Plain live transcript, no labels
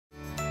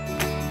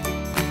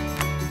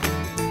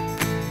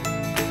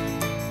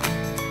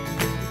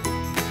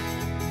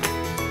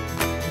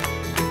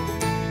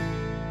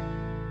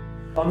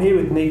I'm here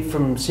with Nick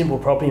from Simple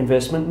Property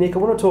Investment. Nick, I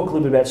want to talk a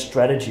little bit about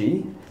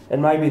strategy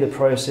and maybe the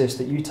process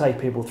that you take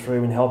people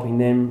through in helping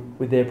them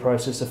with their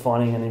process of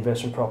finding an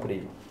investment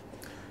property.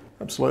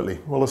 Absolutely.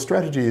 Well, a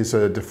strategy is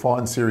a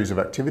defined series of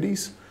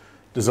activities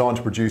designed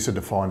to produce a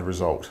defined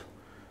result.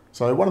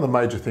 So one of the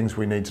major things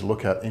we need to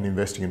look at in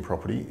investing in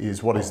property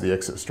is what is the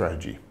exit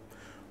strategy.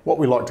 What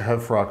we like to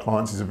have for our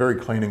clients is a very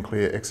clean and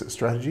clear exit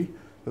strategy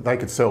that they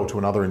could sell to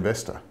another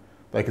investor.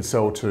 They could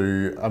sell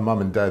to a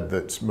mum and dad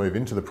that move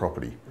into the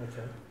property.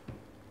 Okay.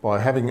 By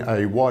having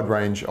a wide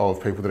range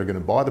of people that are going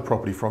to buy the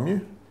property from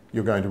you,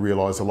 you're going to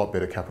realise a lot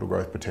better capital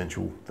growth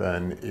potential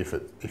than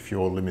if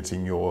you're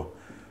limiting your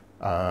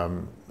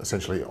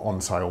essentially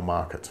on-sale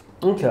market.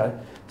 Okay,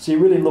 so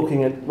you're really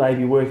looking at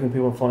maybe working with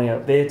people and finding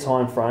out their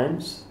time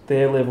frames,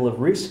 their level of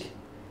risk,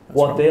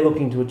 what they're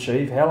looking to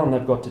achieve, how long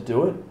they've got to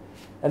do it.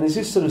 And is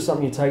this sort of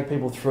something you take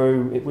people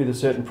through with a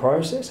certain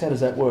process? How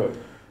does that work?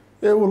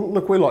 Yeah, well,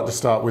 look, we like to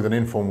start with an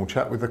informal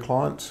chat with the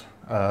client.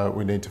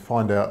 We need to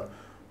find out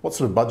what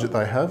sort of budget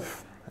they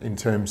have in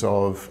terms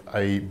of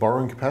a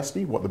borrowing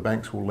capacity, what the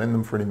banks will lend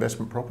them for an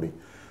investment property.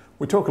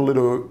 We talk a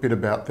little bit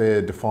about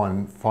their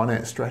defined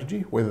finance strategy,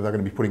 whether they're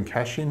going to be putting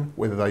cash in,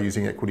 whether they're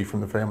using equity from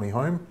the family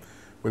home,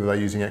 whether they're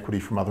using equity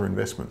from other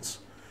investments.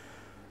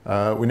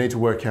 We need to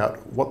work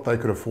out what they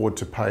could afford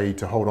to pay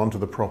to hold on to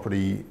the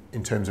property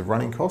in terms of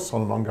running costs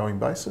on an ongoing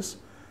basis,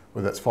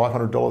 whether that's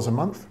 $500 a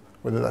month,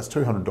 whether that's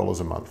 $200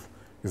 a month,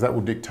 because that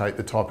will dictate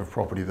the type of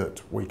property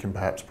that we can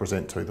perhaps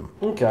present to them.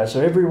 Okay,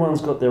 so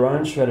everyone's got their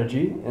own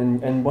strategy,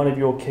 and one of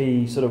your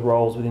key sort of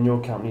roles within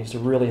your company is to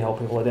really help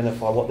people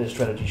identify what their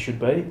strategy should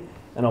be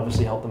and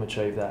obviously help them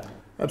achieve that.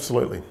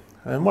 Absolutely.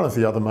 And one of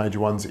the other major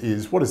ones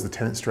is, what is the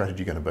tenant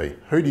strategy going to be?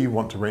 Who do you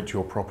want to rent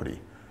your property?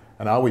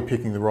 And are we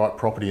picking the right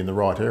property in the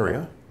right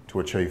area to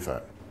achieve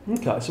that?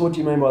 Okay, so what do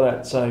you mean by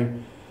that? So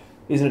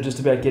isn't it just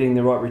about getting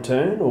the right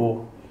return,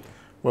 or?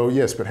 Well,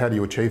 yes, but how do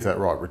you achieve that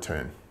right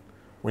return?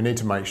 We need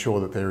to make sure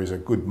that there is a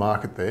good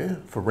market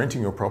there for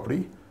renting your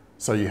property,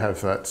 so you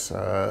have that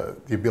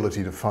the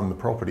ability to fund the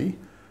property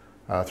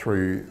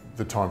through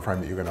the time frame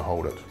that you're going to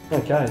hold it.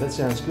 Okay, that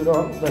sounds good.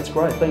 All right, that's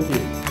great. Thank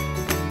you.